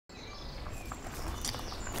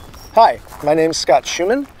Hi, my name is Scott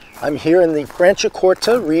Schuman. I'm here in the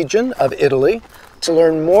Franciacorta region of Italy to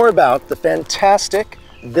learn more about the fantastic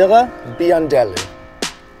Villa Biondelli.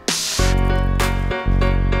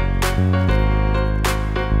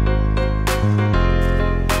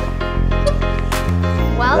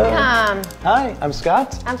 Welcome. Hi, I'm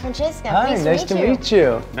Scott. I'm Francesca. Hi, nice to meet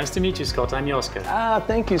you. Nice to meet you, Scott. I'm Joska.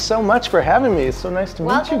 Thank you so much for having me. It's so nice to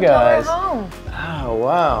meet you guys. Welcome to our home. Oh,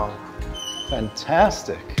 wow.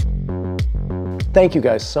 Fantastic. Thank you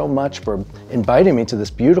guys so much for inviting me to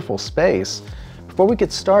this beautiful space. Before we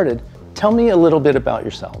get started, tell me a little bit about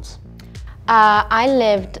yourselves. I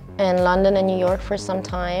lived in London and New York for some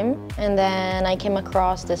time, and then I came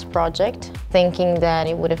across this project thinking that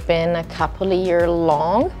it would have been a couple of years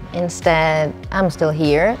long. Instead, I'm still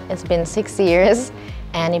here. It's been 6 years,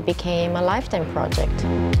 and it became a lifetime project.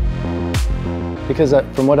 Because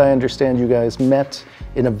from what I understand, you guys met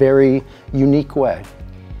in a very unique way.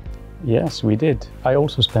 Yes, we did. I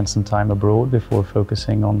also spent some time abroad before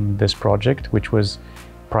focusing on this project, which was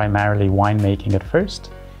primarily winemaking at first.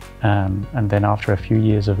 And then after a few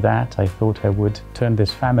years of that, I thought I would turn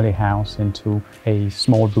this family house into a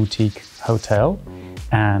small boutique hotel.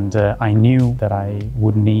 And I knew that I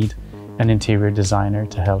would need an interior designer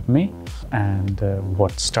to help me. And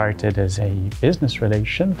what started as a business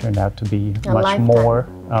relation turned out to be much more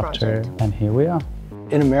after, and here we are.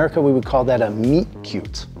 In America, we would call that a meet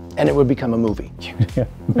cute, and it would become a movie. Yeah,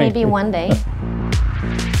 Maybe one day.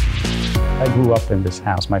 I grew up in this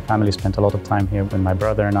house. My family spent a lot of time here when my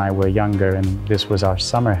brother and I were younger, and this was our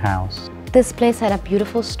summer house. This place had a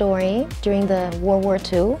beautiful story. During the World War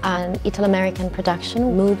II, an Italo-American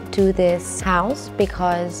production moved to this house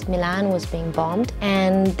because Milan was being bombed,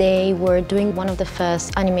 and they were doing one of the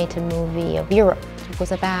first animated movies of Europe. It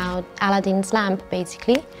was about Aladdin's lamp,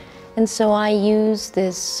 basically. And so I used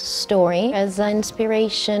this story as an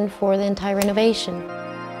inspiration for the entire renovation.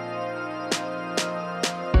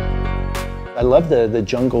 I love the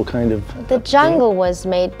jungle kind of... The jungle was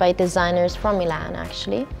made by designers from Milan,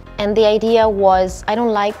 actually. And the idea was, I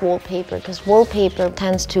don't like wallpaper because wallpaper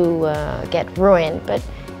tends to get ruined. But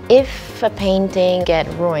if a painting gets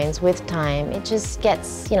ruined with time, it just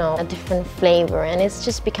gets, a different flavor, and it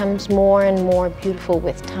just becomes more and more beautiful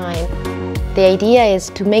with time. The idea is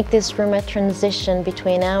to make this room a transition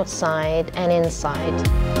between outside and inside.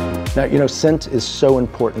 Now, scent is so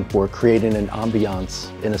important for creating an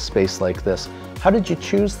ambiance in a space like this. How did you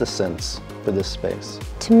choose the scents for this space?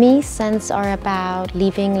 To me, scents are about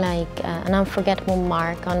leaving an unforgettable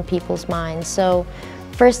mark on people's minds. So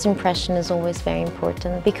first impression is always very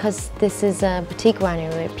important because this is a boutique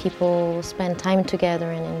winery where people spend time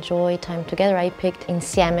together and enjoy time together. I picked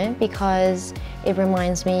Insieme because it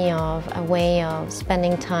reminds me of a way of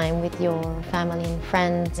spending time with your family and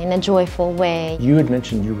friends in a joyful way. You had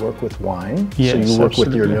mentioned you work with wine, yes, so you work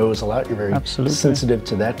absolutely. with your nose a lot. You're very sensitive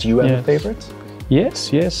to that. Do you have a favorite?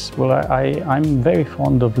 Yes. Well, I'm very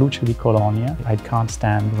fond of Luce di Colonia. I can't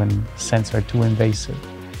stand when scents are too invasive.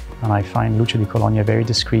 And I find Luce di Colonia very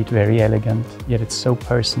discreet, very elegant, yet it's so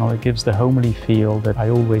personal. It gives the homely feel that I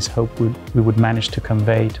always hope we would manage to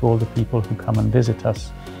convey to all the people who come and visit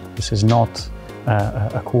us. This is not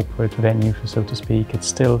a corporate venue, so to speak. It's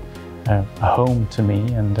still a home to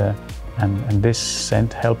me, and this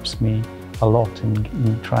scent helps me a lot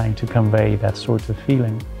in trying to convey that sort of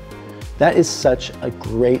feeling. That is such a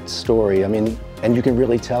great story. I mean, and you can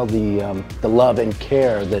really tell the love and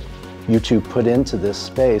care that you two put into this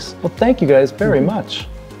space. Well, thank you guys very much.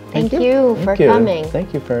 Thank you for coming.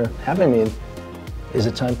 Thank you for having me. Is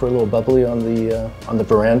it time for a little bubbly on the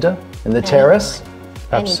veranda, in the terrace?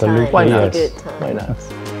 Absolutely. Why not? Good time. Why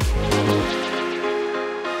not?